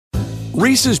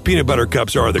Reese's Peanut Butter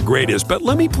Cups are the greatest, but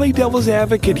let me play devil's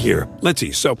advocate here. Let's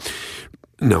see. So,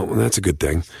 no, that's a good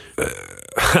thing.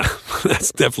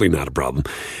 That's definitely not a problem.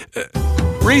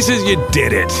 Reese's, you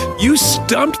did it. You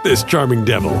stumped this charming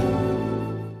devil.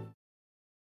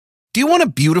 Do you want a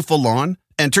beautiful lawn?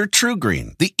 Enter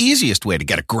TruGreen, the easiest way to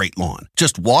get a great lawn.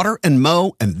 Just water and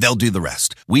mow, and they'll do the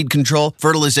rest. Weed control,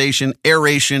 fertilization,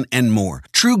 aeration, and more.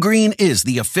 TruGreen is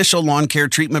the official lawn care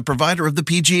treatment provider of the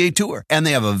PGA Tour, and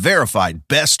they have a verified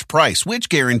best price, which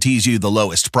guarantees you the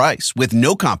lowest price with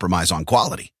no compromise on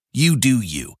quality. You do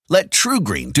you. Let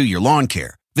TruGreen do your lawn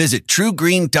care. Visit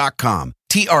TruGreen.com,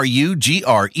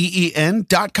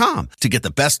 TruGreen.com, to get the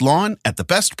best lawn at the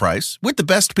best price with the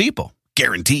best people.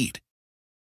 Guaranteed.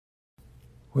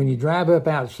 When you drive up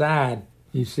outside,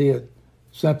 you see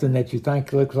something that you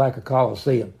think looks like a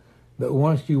coliseum. But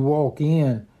once you walk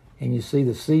in and you see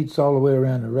the seats all the way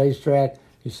around the racetrack,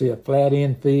 you see a flat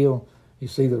infield, you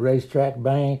see the racetrack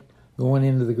bank going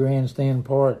into the grandstand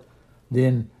part,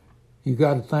 then you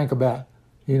got to think about,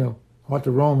 what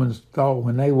the Romans thought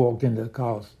when they walked into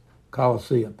the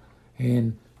Coliseum.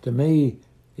 And to me,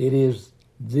 it is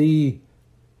the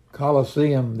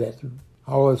Coliseum that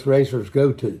all us racers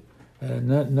go to.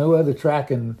 No other track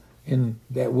in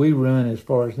that we run, as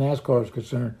far as NASCAR is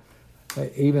concerned,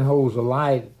 even holds a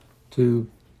light to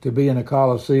be in a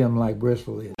Coliseum like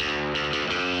Bristol is.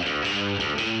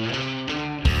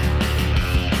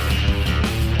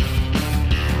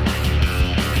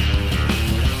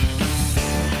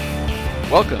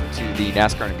 Welcome to the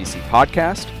NASCAR NBC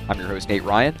podcast. I'm your host, Nate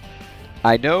Ryan.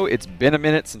 I know it's been a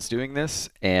minute since doing this,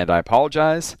 and I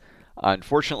apologize.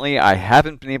 Unfortunately, I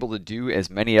haven't been able to do as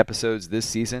many episodes this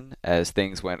season as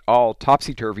things went all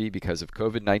topsy-turvy because of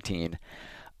COVID-19.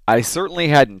 I certainly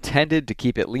had intended to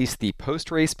keep at least the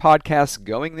post-race podcast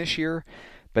going this year,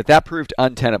 but that proved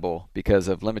untenable because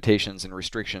of limitations and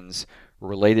restrictions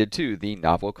related to the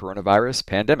novel coronavirus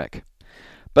pandemic.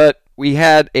 But we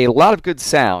had a lot of good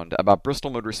sound about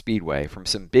Bristol Motor Speedway from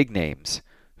some big names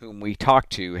whom we talked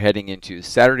to heading into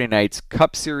Saturday night's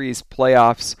Cup Series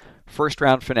playoffs first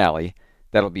round finale.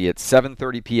 That'll be at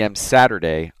 7:30 p.m.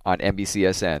 Saturday on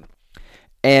NBCSN.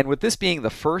 And with this being the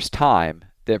first time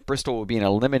that Bristol will be an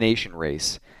elimination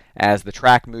race as the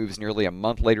track moves nearly a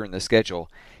month later in the schedule,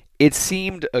 it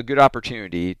seemed a good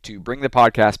opportunity to bring the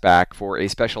podcast back for a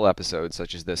special episode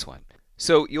such as this one.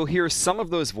 So you'll hear some of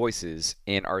those voices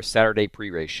in our Saturday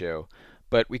pre-race show,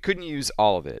 but we couldn't use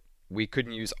all of it. We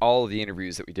couldn't use all of the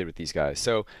interviews that we did with these guys.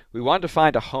 So we wanted to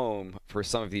find a home for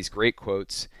some of these great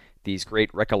quotes, these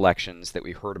great recollections that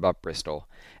we heard about Bristol.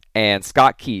 And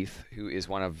Scott Keith, who is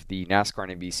one of the NASCAR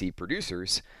and NBC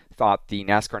producers, thought the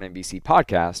NASCAR and NBC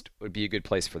podcast would be a good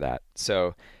place for that.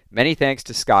 So many thanks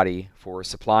to Scotty for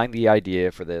supplying the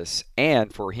idea for this,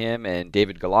 and for him and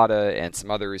David Galata and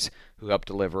some others who helped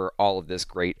deliver all of this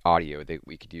great audio that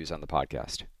we could use on the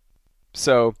podcast.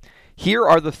 So here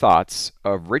are the thoughts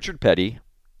of Richard Petty,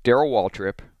 Darrell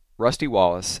Waltrip, Rusty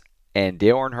Wallace, and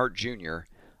Dale Earnhardt Jr.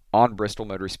 on Bristol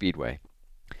Motor Speedway.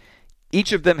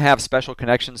 Each of them have special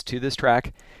connections to this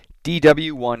track.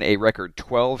 DW won a record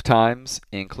 12 times,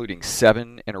 including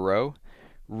 7 in a row.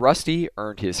 Rusty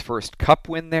earned his first Cup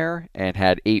win there and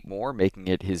had 8 more, making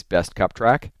it his best Cup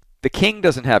track. The King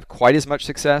doesn't have quite as much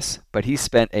success, but he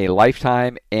spent a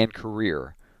lifetime and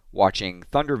career watching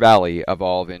Thunder Valley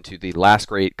evolve into the last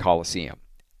great Coliseum.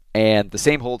 And the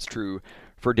same holds true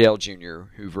for Dale Jr.,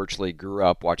 who virtually grew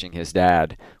up watching his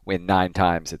dad win 9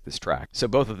 times at this track. So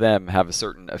both of them have a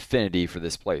certain affinity for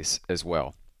this place as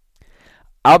well.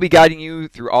 I'll be guiding you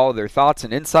through all of their thoughts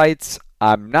and insights.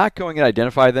 I'm not going to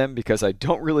identify them because I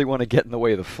don't really want to get in the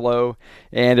way of the flow.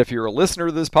 And if you're a listener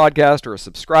to this podcast or a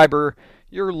subscriber,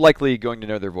 you're likely going to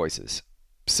know their voices.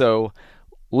 So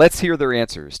let's hear their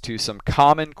answers to some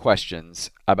common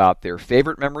questions about their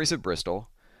favorite memories of Bristol,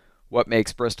 what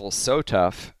makes Bristol so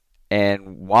tough,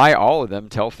 and why all of them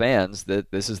tell fans that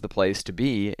this is the place to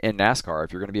be in NASCAR.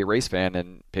 If you're going to be a race fan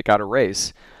and pick out a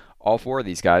race, all 4 of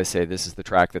these guys say this is the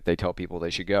track that they tell people they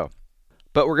should go.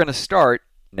 But we're going to start,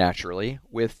 naturally,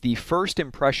 with the first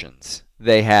impressions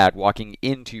they had walking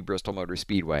into Bristol Motor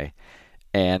Speedway.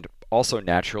 And also,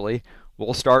 naturally,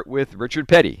 we'll start with Richard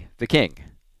Petty, the King,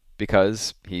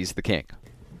 because he's the King.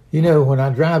 When I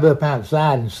drive up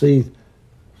outside and see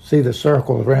the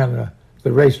circle around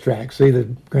the racetrack, see the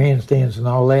grandstands and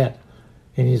all that,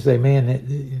 and you say,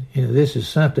 man, this is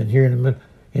something here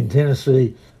in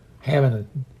Tennessee, having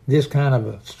this kind of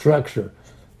a structure.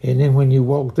 And then when you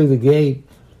walk through the gate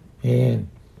and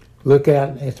look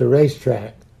out at the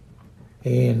racetrack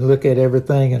and look at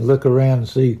everything and look around and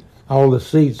see all the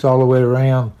seats all the way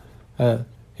around,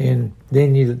 and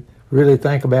then you really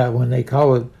think about when they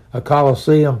call it a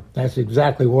coliseum, that's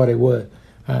exactly what it was.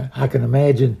 I can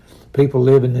imagine people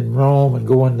living in Rome and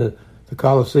going to the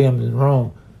Colosseum in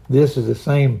Rome. This is the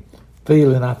same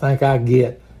feeling I think I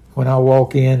get when I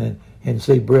walk in and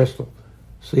see Bristol.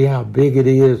 See how big it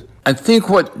is. I think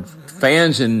what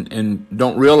fans and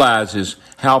don't realize is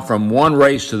how from one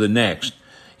race to the next,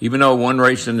 even though one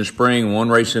race in the spring, one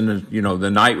race in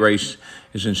the night race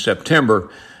is in September,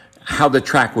 how the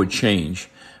track would change.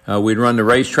 We'd run the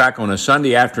racetrack on a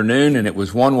Sunday afternoon, and it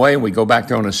was one way, and we'd go back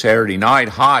there on a Saturday night,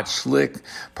 hot, slick,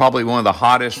 probably one of the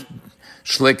hottest,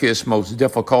 slickest, most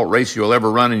difficult race you'll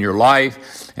ever run in your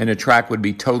life, and the track would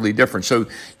be totally different. So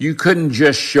you couldn't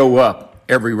just show up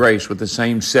every race with the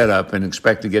same setup and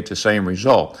expect to get the same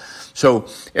result. So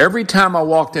every time I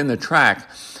walked in the track,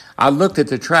 I looked at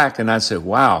the track and I said,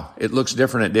 wow, it looks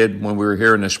different than it did when we were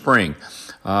here in the spring.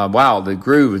 Wow, the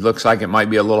groove looks like it might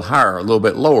be a little higher, a little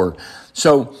bit lower.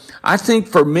 So I think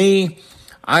for me,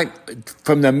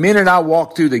 from the minute I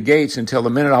walked through the gates until the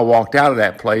minute I walked out of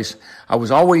that place, I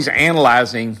was always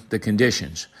analyzing the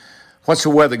conditions. What's the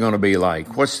weather going to be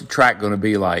like? What's the track going to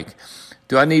be like?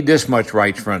 Do I need this much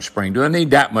right front spring? Do I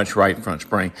need that much right front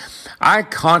spring? I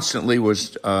constantly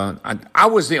was, I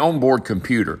was the onboard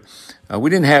computer. We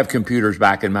didn't have computers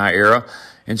back in my era.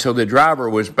 And so the driver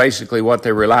was basically what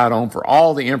they relied on for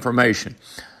all the information.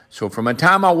 So from the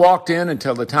time I walked in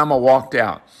until the time I walked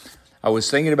out, I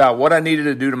was thinking about what I needed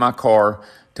to do to my car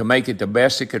to make it the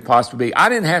best it could possibly be. I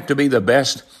didn't have to be the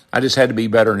best. I just had to be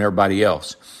better than everybody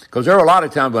else. Because there were a lot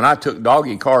of times when I took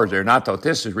doggy cars there and I thought,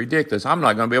 this is ridiculous. I'm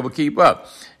not going to be able to keep up,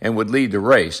 and would lead the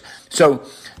race. So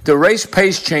the race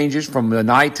pace changes from the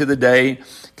night to the day.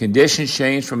 Conditions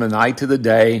change from the night to the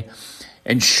day.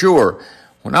 And sure,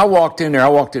 when I walked in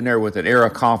there with an air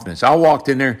of confidence. I walked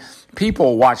in there,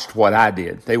 people watched what I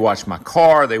did. They watched my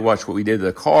car. They watched what we did to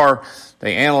the car.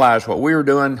 They analyzed what we were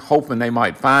doing, hoping they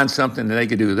might find something that they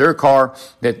could do to their car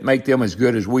that make them as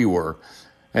good as we were.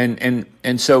 And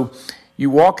so you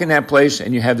walk in that place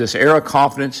and you have this air of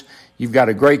confidence. You've got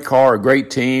a great car, a great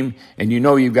team, and you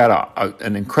know you've got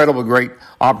an incredible, great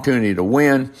opportunity to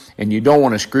win, and you don't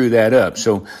want to screw that up.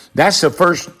 So that's the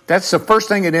first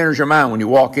thing that enters your mind when you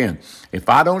walk in. If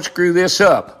I don't screw this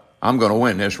up, I'm going to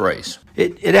win this race.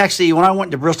 It actually, when I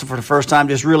went to Bristol for the first time,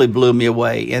 just really blew me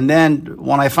away. And then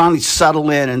when I finally settled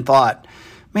in and thought,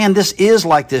 man, this is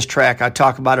like this track I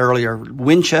talked about earlier,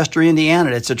 Winchester,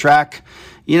 Indiana. It's a track,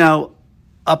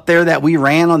 up there that we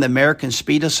ran on the American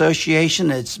Speed Association.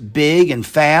 It's big and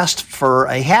fast for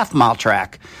a half-mile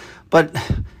track. But,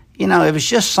 it was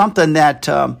just something that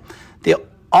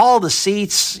all the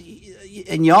seats,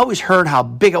 and you always heard how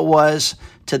big it was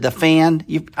to the fan.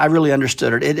 I really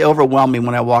understood it. It overwhelmed me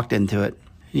when I walked into it.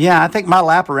 Yeah, I think my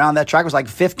lap around that track was like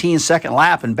a 15-second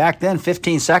lap. And back then,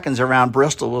 15 seconds around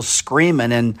Bristol was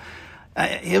screaming. And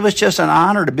it was just an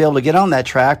honor to be able to get on that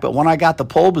track. But when I got the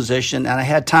pole position and I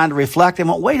had time to reflect, I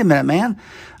went, wait a minute, man.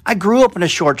 I grew up in the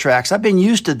short tracks. I've been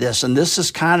used to this, and this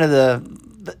is kind of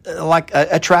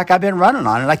a track I've been running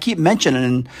on. And I keep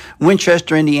mentioning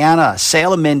Winchester, Indiana,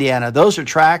 Salem, Indiana. Those are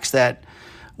tracks that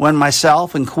when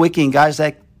myself and Quickie and guys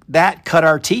that cut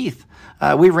our teeth,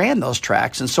 we ran those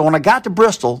tracks. And so when I got to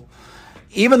Bristol,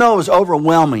 even though it was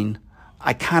overwhelming,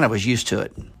 I kind of was used to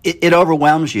it. It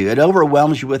overwhelms you. It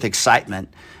overwhelms you with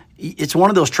excitement. It's one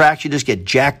of those tracks you just get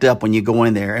jacked up when you go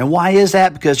in there. And why is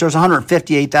that? Because there's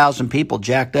 158,000 people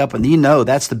jacked up, and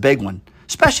that's the big one,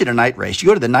 especially the night race. You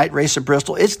go to the night race at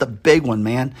Bristol, it's the big one,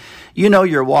 man.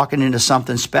 You're walking into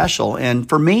something special. And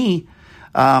for me,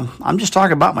 I'm just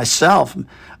talking about myself.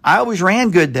 I always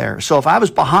ran good there. So if I was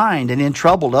behind and in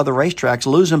trouble at other racetracks,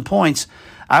 losing points,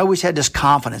 I always had this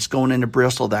confidence going into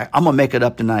Bristol that I'm going to make it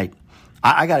up tonight.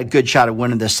 I got a good shot at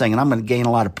winning this thing, and I'm going to gain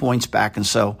a lot of points back. And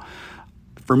so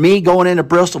for me, going into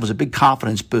Bristol was a big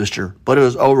confidence booster, but it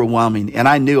was overwhelming. And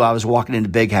I knew I was walking into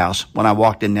Big House when I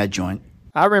walked in that joint.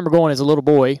 I remember going as a little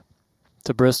boy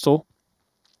to Bristol.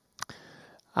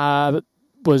 I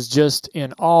was just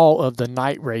in awe of the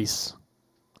night race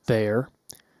there.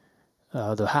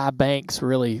 The high banks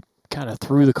really kind of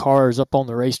threw the cars up on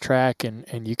the racetrack,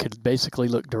 and you could basically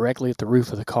look directly at the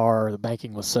roof of the car. The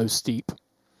banking was so steep.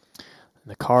 And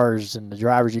the cars and the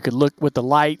drivers, you could look with the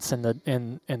lights and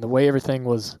the way everything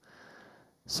was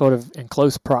sort of in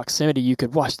close proximity. You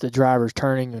could watch the drivers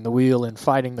turning in the wheel and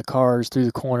fighting the cars through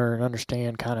the corner and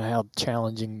understand kind of how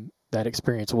challenging that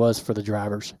experience was for the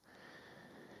drivers.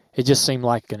 It just seemed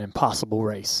like an impossible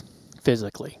race,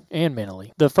 physically and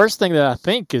mentally. The first thing that I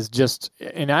think is just,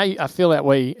 and I feel that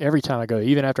way every time I go,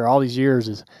 even after all these years,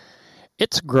 is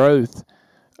its growth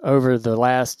over the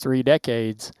last 3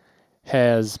 decades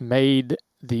has made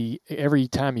every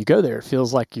time you go there, it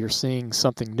feels like you're seeing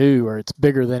something new, or it's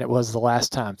bigger than it was the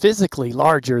last time, physically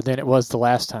larger than it was the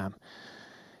last time.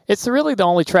 It's really the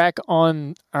only track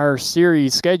on our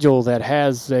series schedule that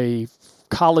has a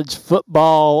college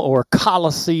football or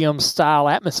Coliseum style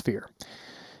atmosphere.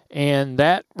 And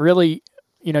that really,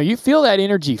 you feel that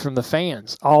energy from the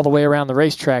fans all the way around the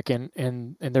racetrack,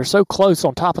 and they're so close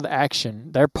on top of the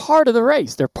action. They're part of the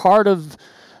race. They're part of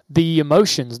the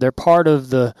emotions. They're part of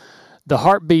the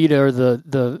heartbeat, or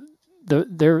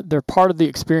they're part of the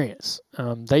experience.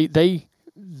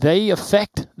 They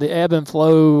affect the ebb and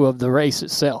flow of the race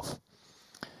itself.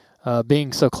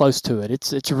 Being so close to it,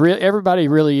 it's real. Everybody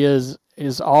really is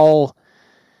all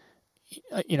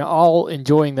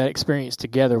enjoying that experience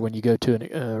together when you go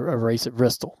to a race at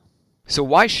Bristol. So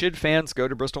why should fans go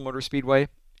to Bristol Motor Speedway?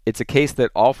 It's a case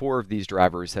that all four of these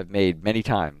drivers have made many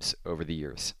times over the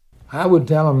years. I would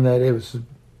tell them that it was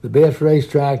the best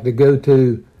racetrack to go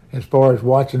to as far as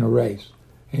watching a race.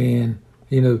 And,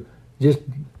 just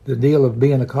the deal of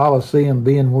being a Coliseum,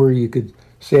 being where you could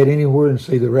sit anywhere and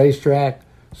see the racetrack,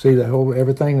 see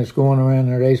everything that's going around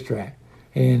the racetrack.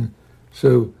 And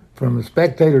so from a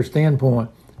spectator standpoint,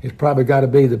 it's probably got to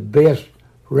be the best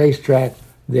racetrack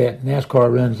that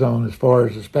NASCAR runs on, as far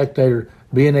as the spectator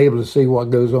being able to see what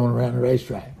goes on around the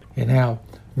racetrack, and how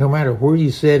no matter where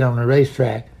you sit on the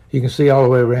racetrack, you can see all the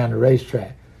way around the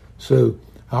racetrack. So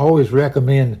I always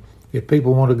recommend, if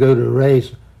people want to go to a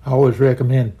race, I always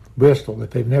recommend Bristol.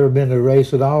 If they've never been to a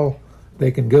race at all,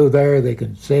 they can go there, they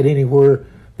can sit anywhere,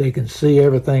 they can see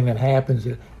everything that happens.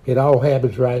 It all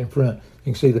happens right in front.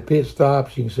 You can see the pit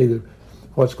stops, you can see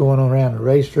what's going on around the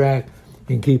racetrack, you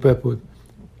can keep up with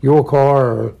your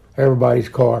car or everybody's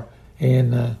car.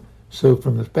 And so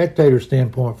from the spectator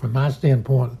standpoint, from my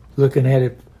standpoint, looking at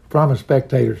it from a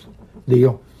spectator's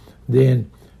deal,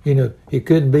 then, it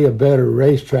couldn't be a better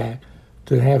racetrack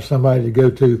to have somebody to go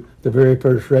to the very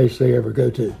first race they ever go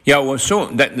to. Yeah, well, so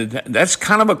that's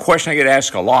kind of a question I get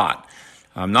asked a lot.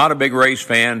 I'm not a big race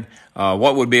fan.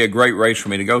 What would be a great race for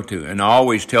me to go to? And I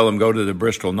always tell them, go to the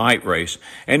Bristol night race.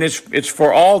 And it's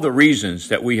for all the reasons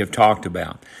that we have talked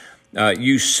about.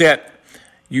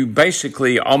 You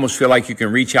basically almost feel like you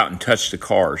can reach out and touch the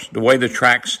cars. The way the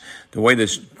tracks, the way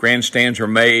the grandstands are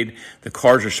made, the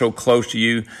cars are so close to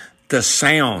you. The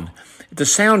sound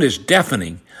is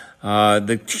deafening.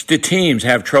 The teams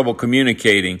have trouble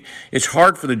communicating. It's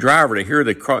hard for the driver to hear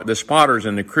the spotters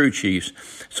and the crew chiefs.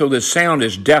 So the sound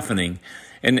is deafening.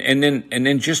 And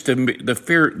then just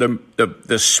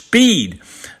the speed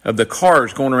of the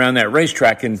cars going around that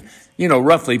racetrack in,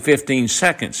 roughly 15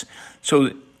 seconds. So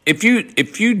if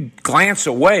you glance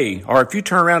away, or if you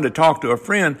turn around to talk to a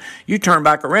friend, you turn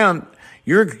back around,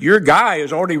 your guy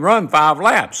has already run 5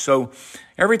 laps. So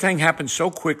everything happens so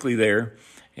quickly there,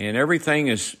 and everything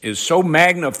is so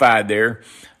magnified there.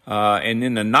 And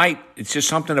in the night, it's just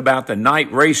something about the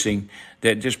night racing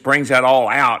that just brings that all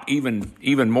out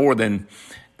even more than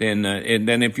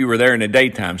if you were there in the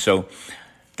daytime. So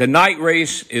the night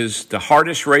race is the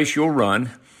hardest race you'll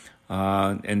run,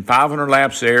 and 500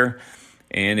 laps there.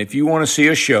 And if you want to see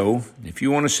a show, if you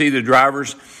want to see the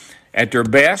drivers at their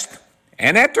best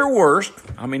and at their worst,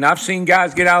 I mean, I've seen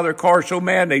guys get out of their car so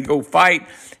mad they go fight,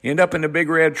 end up in the big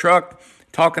red truck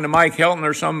talking to Mike Helton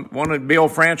or one of Bill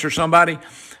France or somebody.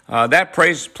 That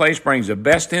place brings the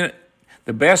best in it,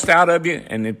 the best out of you,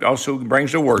 and it also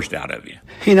brings the worst out of you.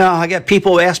 I get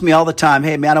people who ask me all the time,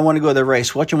 hey, man, I want to go to the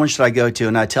race. Which one should I go to?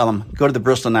 And I tell them, go to the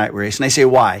Bristol night race. And they say,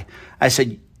 why? I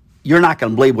said, you're not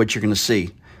going to believe what you're going to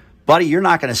see. Buddy, you're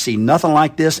not going to see nothing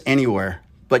like this anywhere,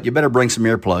 but you better bring some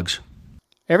earplugs.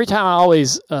 Every time I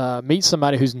always meet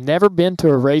somebody who's never been to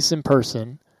a race in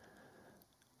person,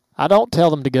 I don't tell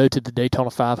them to go to the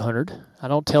Daytona 500. I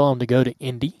don't tell them to go to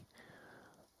Indy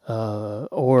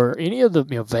or any of the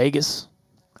Vegas.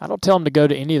 I don't tell them to go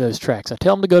to any of those tracks. I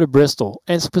tell them to go to Bristol.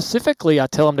 And specifically, I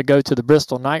tell them to go to the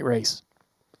Bristol night race.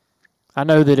 I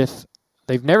know that if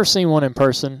they've never seen one in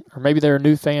person, or maybe they're a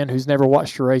new fan who's never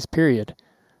watched a race, period,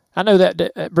 I know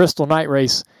that Bristol night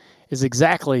race is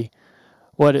exactly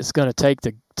what it's going to take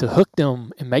to hook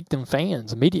them and make them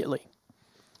fans immediately.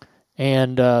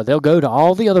 And they'll go to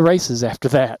all the other races after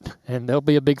that, and they'll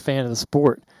be a big fan of the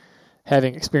sport,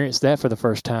 having experienced that for the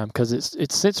first time, because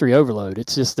it's sensory overload.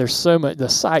 It's just, there's so much, the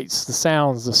sights, the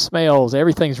sounds, the smells,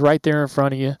 everything's right there in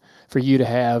front of you for you to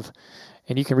have,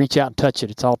 and you can reach out and touch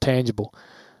it. It's all tangible.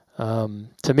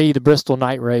 To me, the Bristol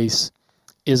night race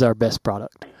is our best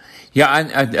product. Yeah,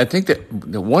 I think that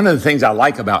one of the things I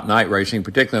like about night racing,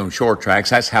 particularly on short tracks,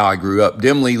 that's how I grew up,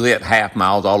 dimly lit half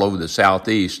miles all over the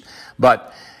Southeast.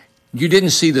 But you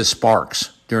didn't see the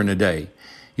sparks during the day.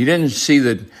 You didn't see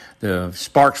the the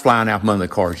sparks flying out from under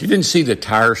the cars. You didn't see the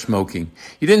tire smoking.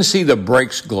 You didn't see the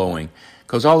brakes glowing,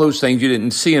 because all those things you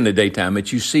didn't see in the daytime,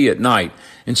 but you see at night.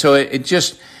 And so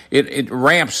it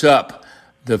ramps up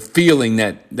the feeling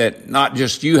that not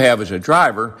just you have as a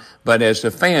driver, but as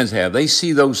the fans have. They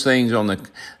see those things on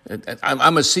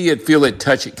I'm a see it, feel it,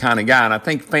 touch it kind of guy. And I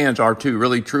think fans are too,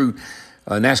 really true.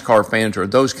 NASCAR fans are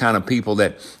those kind of people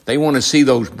that they want to see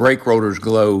those brake rotors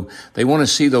glow. They want to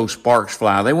see those sparks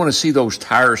fly. They want to see those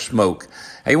tires smoke.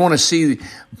 They want to see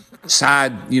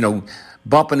side,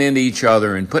 bumping into each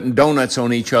other and putting donuts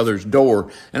on each other's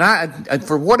door. And I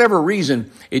for whatever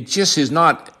reason, it just is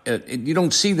not, you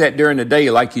don't see that during the day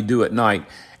like you do at night.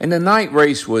 And the night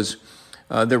race was,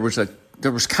 there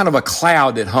was kind of a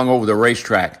cloud that hung over the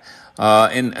racetrack,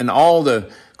 and all the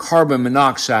carbon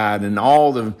monoxide and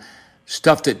all the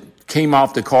stuff that came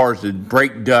off the cars, the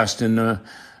brake dust and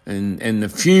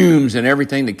the fumes and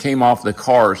everything that came off the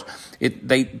cars.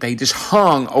 They just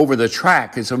hung over the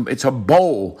track. It's a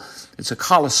bowl. It's a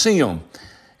coliseum.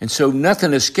 And so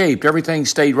nothing escaped. Everything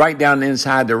stayed right down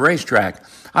inside the racetrack.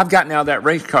 I've gotten out of that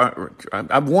race car.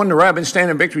 I've won the race. I've been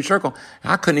standing in Victory Circle.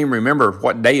 I couldn't even remember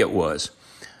what day it was.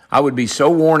 I would be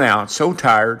so worn out, so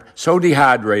tired, so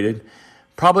dehydrated,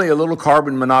 probably a little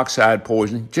carbon monoxide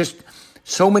poisoning, just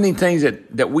so many things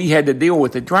that we had to deal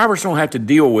with that drivers don't have to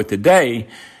deal with today.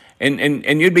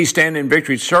 And you'd be standing in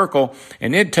Victory Circle,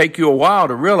 and it'd take you a while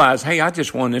to realize, hey, I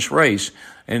just won this race.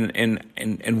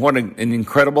 And what an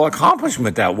incredible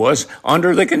accomplishment that was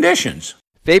under the conditions.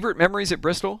 Favorite memories at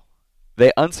Bristol?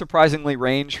 They unsurprisingly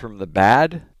range from the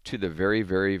bad to the very,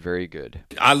 very, very good.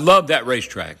 I love that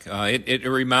racetrack. It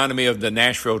reminded me of the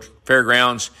Nashville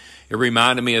Fairgrounds. It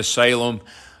reminded me of Salem.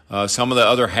 Some of the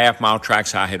other half-mile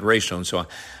tracks I had raced on. So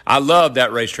I love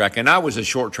that racetrack. And I was a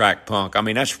short track punk. I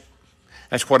mean,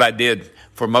 that's what I did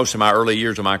for most of my early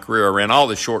years of my career. I ran all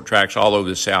the short tracks all over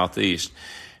the Southeast.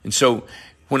 And so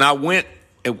when I went,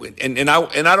 and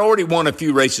I'd already won a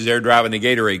few races there driving the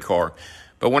Gatorade car.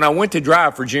 But when I went to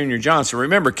drive for Junior Johnson,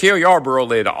 remember, Cale Yarborough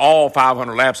led all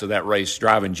 500 laps of that race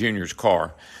driving Junior's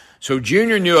car. So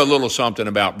Junior knew a little something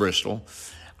about Bristol.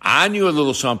 I knew a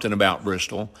little something about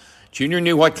Bristol. Junior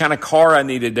knew what kind of car I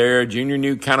needed there. Junior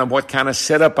knew kind of what kind of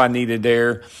setup I needed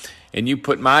there. And you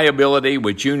put my ability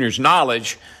with Junior's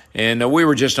knowledge, and we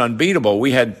were just unbeatable.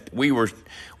 We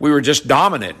were just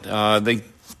dominant. The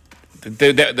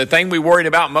thing we worried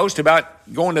about most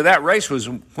about going to that race was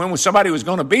when somebody was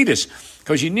going to beat us,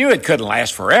 because you knew it couldn't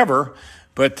last forever.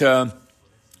 But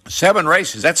 7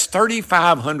 races, that's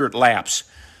 3,500 laps.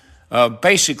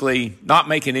 Basically not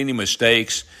making any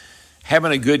mistakes,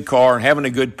 having a good car, having a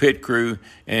good pit crew,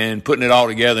 and putting it all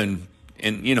together and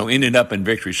ended up in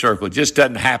Victory Circle. It just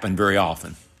doesn't happen very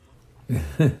often.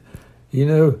 I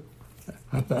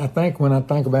think when I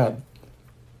think about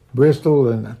Bristol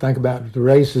and I think about the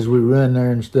races we run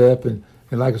there and stuff, and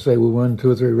like I say, we won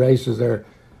 2 or 3 races there.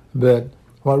 But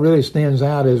what really stands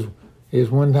out is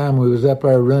one time we was up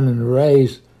there running the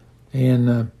race,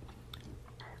 and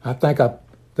I think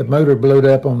the motor blowed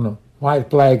up on the white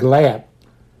flag lap,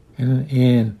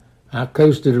 and I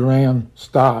coasted around,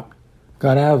 stopped,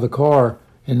 got out of the car,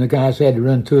 and the guys had to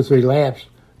run 2 or 3 laps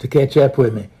to catch up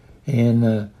with me.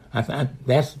 And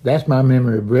that's my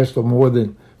memory of Bristol more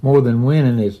than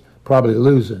winning is probably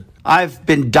losing. I've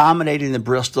been dominating the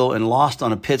Bristol and lost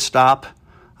on a pit stop.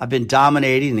 I've been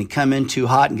dominating and come in too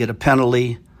hot and get a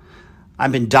penalty.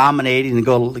 I've been dominating and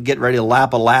go get ready to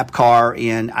lap a lap car,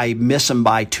 and I miss them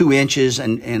by 2 inches,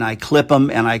 and I clip them,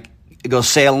 and I go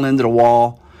sailing into the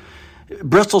wall.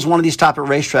 Bristol's one of these type of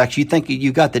racetracks. You think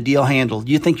you got the deal handled.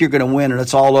 You think you're going to win, and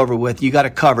it's all over with. You got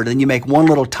it covered. Then you make one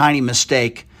little tiny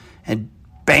mistake, and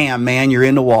bam, man, you're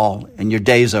in the wall, and your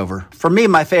day's over. For me,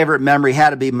 my favorite memory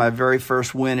had to be my very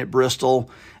first win at Bristol.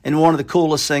 And one of the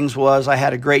coolest things was I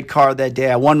had a great car that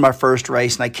day. I won my first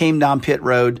race, and I came down pit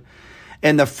road,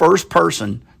 and the first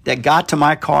person that got to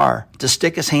my car to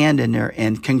stick his hand in there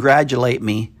and congratulate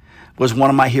me was one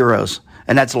of my heroes,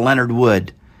 and that's Leonard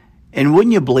Wood. And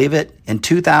wouldn't you believe it, in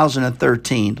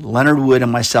 2013, Leonard Wood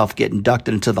and myself get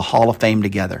inducted into the Hall of Fame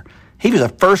together. He was the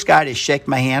first guy to shake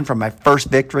my hand for my first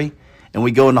victory, and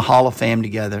we go in the Hall of Fame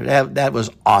together. That was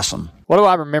awesome. What do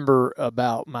I remember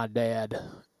about my dad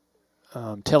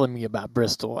telling me about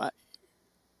Bristol?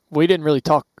 We didn't really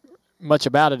talk much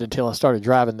about it until I started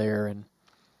driving there, and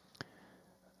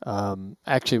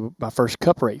actually my first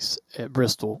cup race at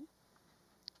Bristol,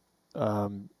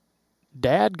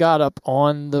 Dad got up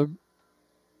on the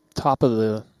top of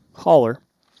the hauler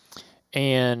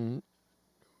and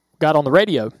got on the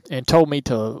radio and told me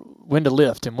when to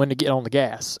lift and when to get on the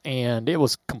gas. And it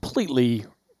was completely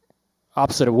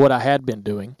opposite of what I had been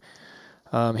doing.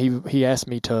 he asked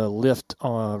me to lift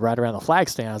right around the flag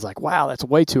stand. I was like, wow, that's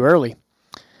way too early.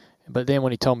 But then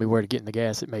when he told me where to get in the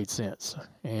gas, it made sense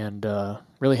and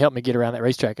really helped me get around that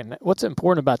racetrack. And what's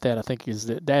important about that, I think, is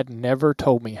that Dad never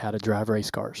told me how to drive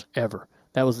race cars, ever.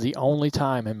 That was the only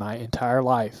time in my entire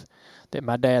life that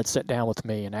my dad sat down with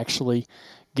me and actually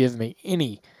give me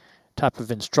any type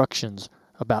of instructions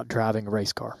about driving a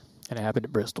race car. And it happened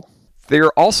at Bristol.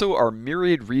 There also are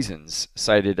myriad reasons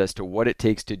cited as to what it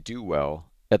takes to do well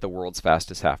at the world's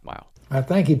fastest half mile. I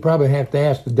think you'd probably have to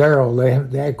ask Darrell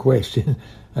that question.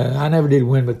 I never did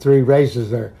win but 3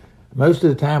 races there. Most of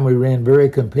the time we ran very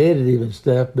competitive and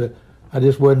stuff, but I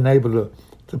just wasn't able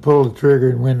to pull the trigger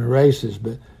and win the races.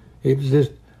 But it was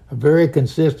just a very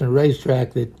consistent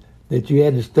racetrack that you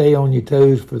had to stay on your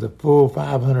toes for the full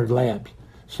 500 laps.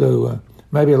 So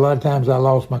maybe a lot of times I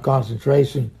lost my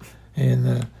concentration,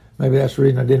 and maybe that's the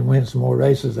reason I didn't win some more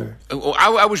races there.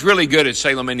 I was really good at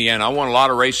Salem, Indiana. I won a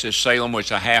lot of races at Salem, which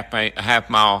is a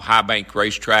half-mile high bank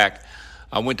racetrack.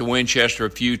 I went to Winchester a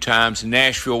few times.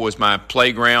 Nashville was my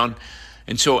playground.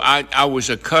 And so I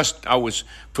was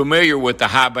familiar with the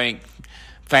high bank,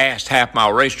 fast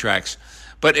half-mile racetracks.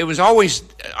 But it was always,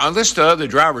 I listened to other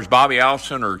drivers, Bobby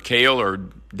Allison or Cale or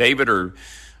David or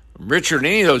Richard,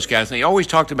 any of those guys, and they always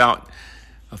talked about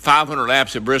 500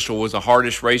 laps at Bristol was the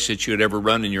hardest race that you had ever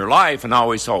run in your life. And I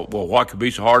always thought, well, what could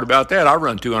be so hard about that? I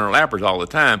run 200 lappers all the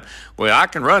time. Well, I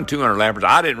can run 200 lappers.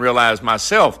 I didn't realize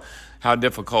myself how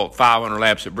difficult 500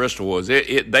 laps at Bristol was.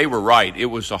 They were right. It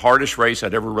was the hardest race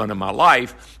I'd ever run in my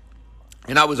life.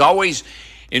 And I was always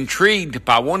intrigued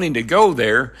by wanting to go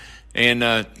there.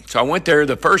 And so I went there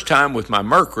the first time with my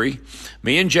Mercury,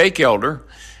 me and Jake Elder.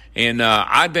 And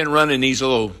I'd been running these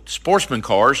little sportsman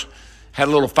cars, had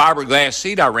a little fiberglass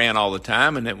seat I ran all the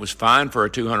time, and it was fine for a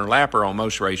 200-lapper on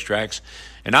most racetracks.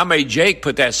 And I made Jake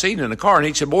put that seat in the car, and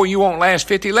he said, boy, you won't last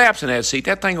 50 laps in that seat.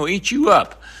 That thing will eat you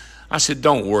up. I said,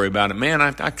 don't worry about it, man.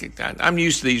 I'm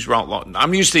used to these.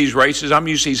 I'm used to these races. I'm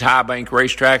used to these high bank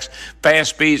racetracks,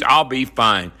 fast speeds. I'll be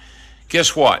fine.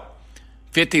 Guess what?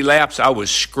 50 laps, I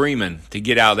was screaming to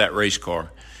get out of that race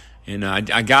car. And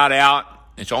I got out.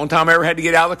 It's the only time I ever had to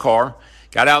get out of the car.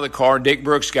 Got out of the car. Dick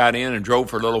Brooks got in and drove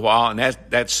for a little while. And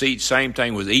that seat, same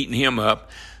thing, was eating him up.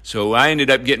 So I ended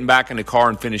up getting back in the car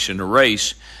and finishing the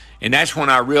race. And that's when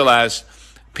I realized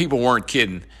people weren't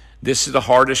kidding. This is the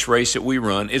hardest race that we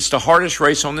run. It's the hardest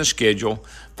race on the schedule.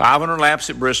 500 laps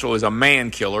at Bristol is a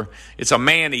man killer. It's a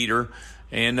man eater.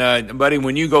 And, buddy,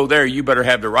 when you go there, you better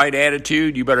have the right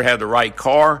attitude. You better have the right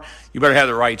car. You better have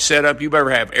the right setup. You better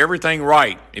have everything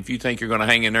right if you think you're going to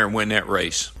hang in there and win that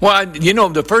race. Well,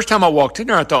 the first time I walked in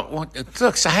there, I thought, well,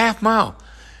 look, it's a half mile.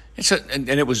 And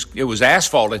it was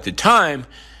asphalt at the time.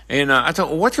 And I thought,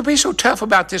 well, what could be so tough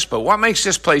about this? But what makes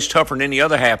this place tougher than any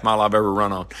other half mile I've ever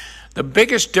run on? The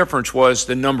biggest difference was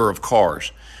the number of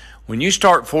cars. When you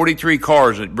start 43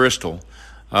 cars at Bristol,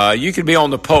 you could be on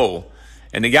the pole.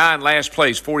 And the guy in last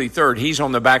place, 43rd, he's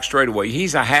on the back straightaway.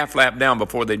 He's a half lap down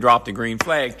before they drop the green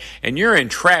flag. And you're in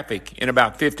traffic in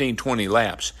about 15, 20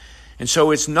 laps. And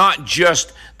so it's not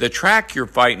just the track you're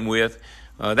fighting with.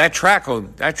 That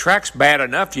track's bad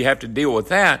enough. You have to deal with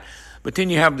that. But then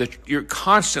you're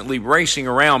constantly racing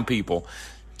around people,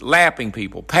 lapping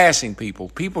people, passing people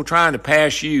trying to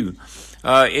pass you.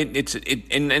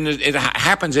 It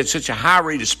happens at such a high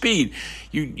rate of speed.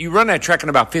 You run that track in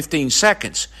about 15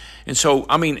 seconds. And so,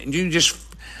 I mean, you just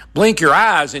blink your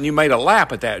eyes and you made a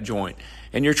lap at that joint.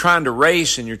 And you're trying to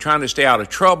race and you're trying to stay out of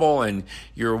trouble and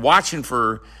you're watching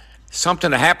for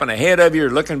something to happen ahead of you. You're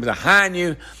looking behind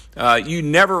you. You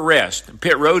never rest.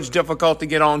 Pit road's difficult to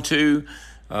get onto.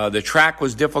 The track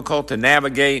was difficult to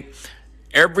navigate.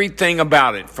 Everything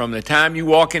about it, from the time you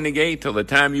walk in the gate till the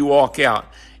time you walk out,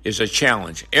 is a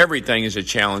challenge. Everything is a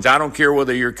challenge. I don't care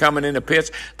whether you're coming in the pits.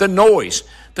 The noise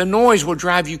will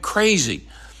drive you crazy.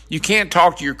 You can't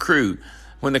talk to your crew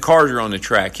when the cars are on the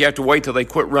track. You have to wait till they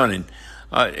quit running.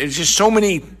 It's just so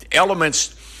many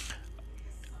elements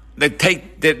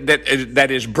that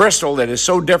is Bristol, that is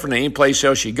so different than any place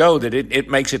else you go, that it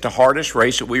makes it the hardest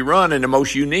race that we run and the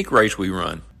most unique race we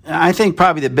run. I think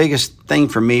probably the biggest thing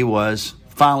for me was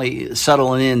finally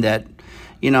settling in that,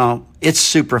 it's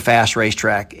super fast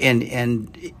racetrack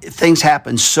and things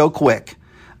happen so quick.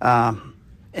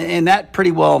 And that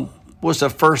pretty well was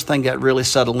the first thing that really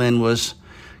settled in was,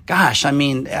 gosh, I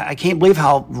mean, I can't believe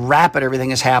how rapid everything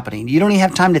is happening. You don't even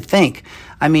have time to think.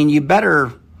 I mean, you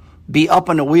better be up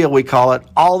on the wheel, we call it,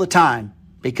 all the time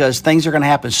because things are going to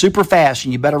happen super fast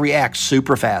and you better react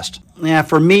super fast. Yeah,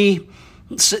 for me,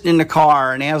 sitting in the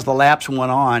car and as the laps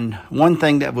went on, one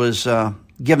thing that was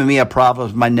giving me a problem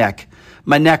was my neck.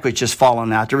 My neck was just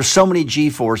falling out. There were so many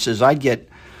G-forces. I'd get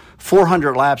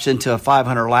 400 laps into a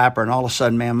 500 lapper, and all of a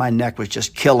sudden, man, my neck was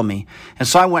just killing me. And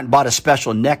so I went and bought a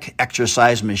special neck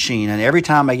exercise machine. And every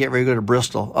time I get ready to go to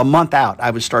Bristol, a month out,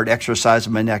 I would start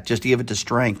exercising my neck just to give it the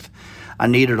strength I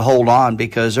needed to hold on,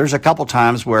 because there's a couple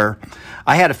times where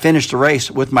I had to finish the race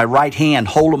with my right hand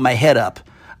holding my head up.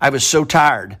 I was so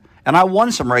tired. And I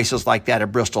won some races like that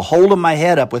at Bristol, holding my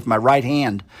head up with my right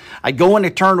hand. I'd go into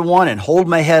turn 1 and hold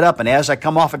my head up, and as I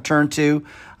come off of turn 2,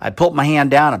 I'd put my hand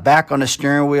down and back on the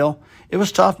steering wheel. It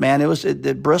was tough, man.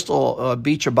 Bristol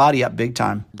beat your body up big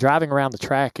time. Driving around the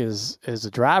track as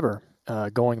a driver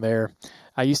going there,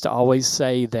 I used to always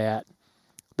say that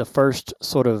the first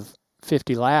sort of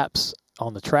 50 laps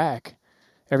on the track,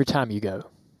 every time you go,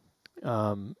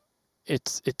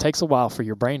 it takes a while for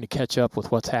your brain to catch up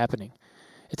with what's happening.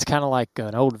 It's kind of like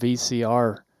an old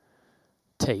VCR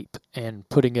tape and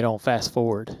putting it on fast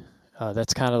forward.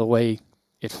 That's kind of the way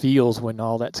it feels when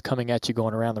all that's coming at you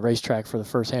going around the racetrack for the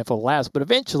first handful of laps. But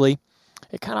eventually,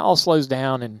 it kind of all slows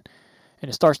down and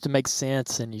it starts to make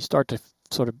sense, and you start to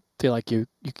sort of feel like you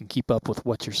can keep up with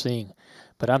what you're seeing.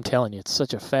 But I'm telling you, it's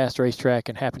such a fast racetrack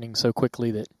and happening so quickly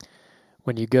that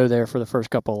when you go there for the first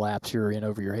couple of laps, you're in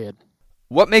over your head.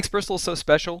 What makes Bristol so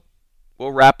special?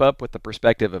 We'll wrap up with the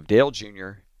perspective of Dale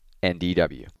Jr. and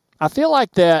DW. I feel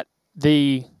like that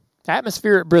the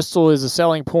atmosphere at Bristol is a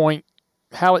selling point,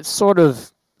 how it's sort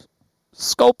of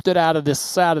sculpted out of this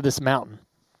side of this mountain.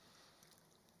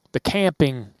 The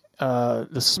camping,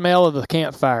 the smell of the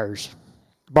campfires,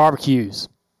 barbecues,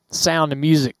 sound of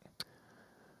music,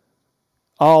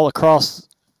 all across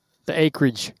the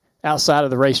acreage outside of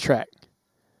the racetrack.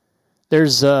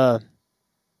 It's a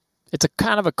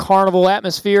kind of a carnival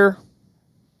atmosphere,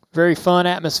 very fun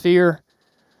atmosphere.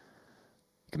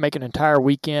 You can make an entire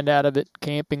weekend out of it,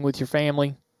 camping with your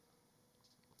family.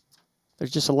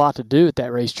 There's just a lot to do at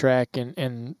that racetrack,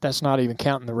 and that's not even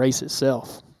counting the race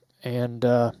itself. And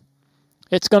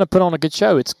it's going to put on a good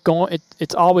show.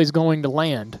 It's always going to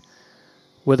land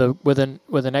with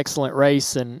an excellent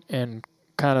race, and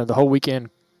kind of the whole weekend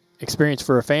experience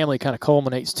for a family kind of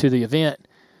culminates to the event.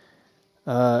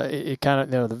 It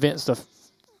kind of, the event's the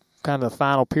kind of the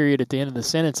final period at the end of the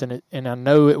sentence, and I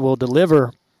know it will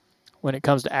deliver when it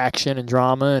comes to action and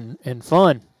drama and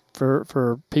fun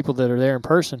for people that are there in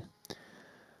person.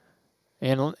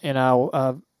 And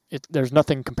there's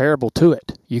nothing comparable to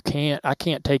it. I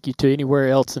can't take you to anywhere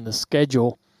else in the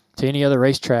schedule, to any other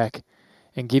racetrack,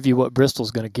 and give you what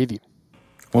Bristol's going to give you.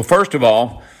 Well, first of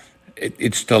all,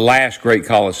 it's the last great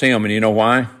Coliseum, and you know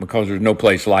why? Because there's no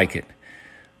place like it.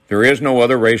 There is no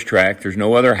other racetrack. There's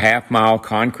no other half-mile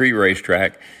concrete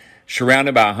racetrack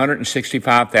surrounded by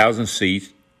 165,000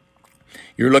 seats.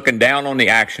 You're looking down on the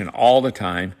action all the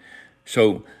time.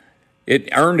 So it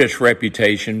earned its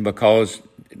reputation because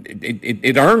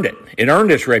it earned it. It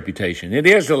earned its reputation. It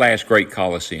is the last great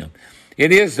Coliseum.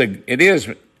 It is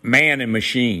man and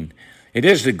machine. It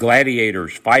is the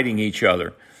gladiators fighting each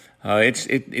other. I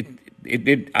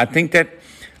think that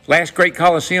last great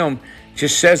Coliseum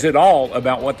just says it all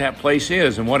about what that place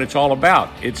is and what it's all about.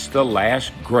 It's the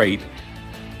last great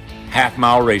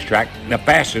half-mile racetrack, the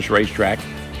fastest racetrack,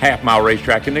 half-mile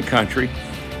racetrack in the country,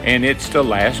 and it's the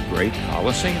last great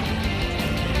Coliseum.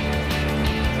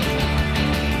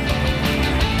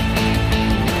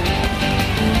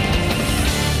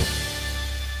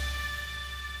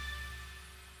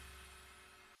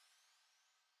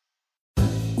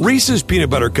 Reese's Peanut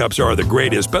Butter Cups are the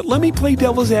greatest, but let me play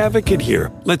devil's advocate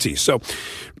here. Let's see. So,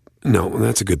 no,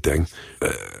 that's a good thing.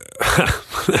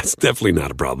 That's definitely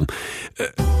not a problem.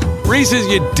 Reese's,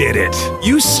 you did it.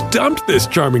 You stumped this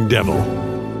charming devil.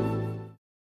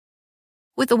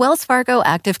 With the Wells Fargo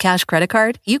Active Cash Credit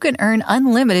Card, you can earn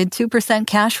unlimited 2%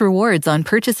 cash rewards on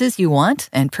purchases you want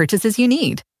and purchases you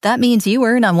need. That means you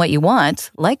earn on what you want,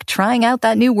 like trying out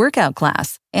that new workout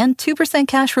class, and 2%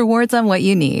 cash rewards on what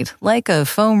you need, like a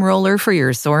foam roller for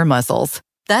your sore muscles.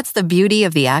 That's the beauty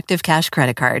of the Active Cash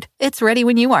Credit Card. It's ready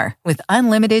when you are, with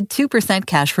unlimited 2%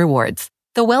 cash rewards.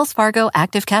 The Wells Fargo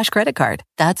Active Cash Credit Card.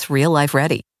 That's real life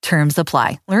ready. Terms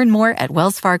apply. Learn more at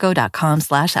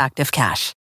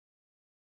wellsfargo.com/activecash.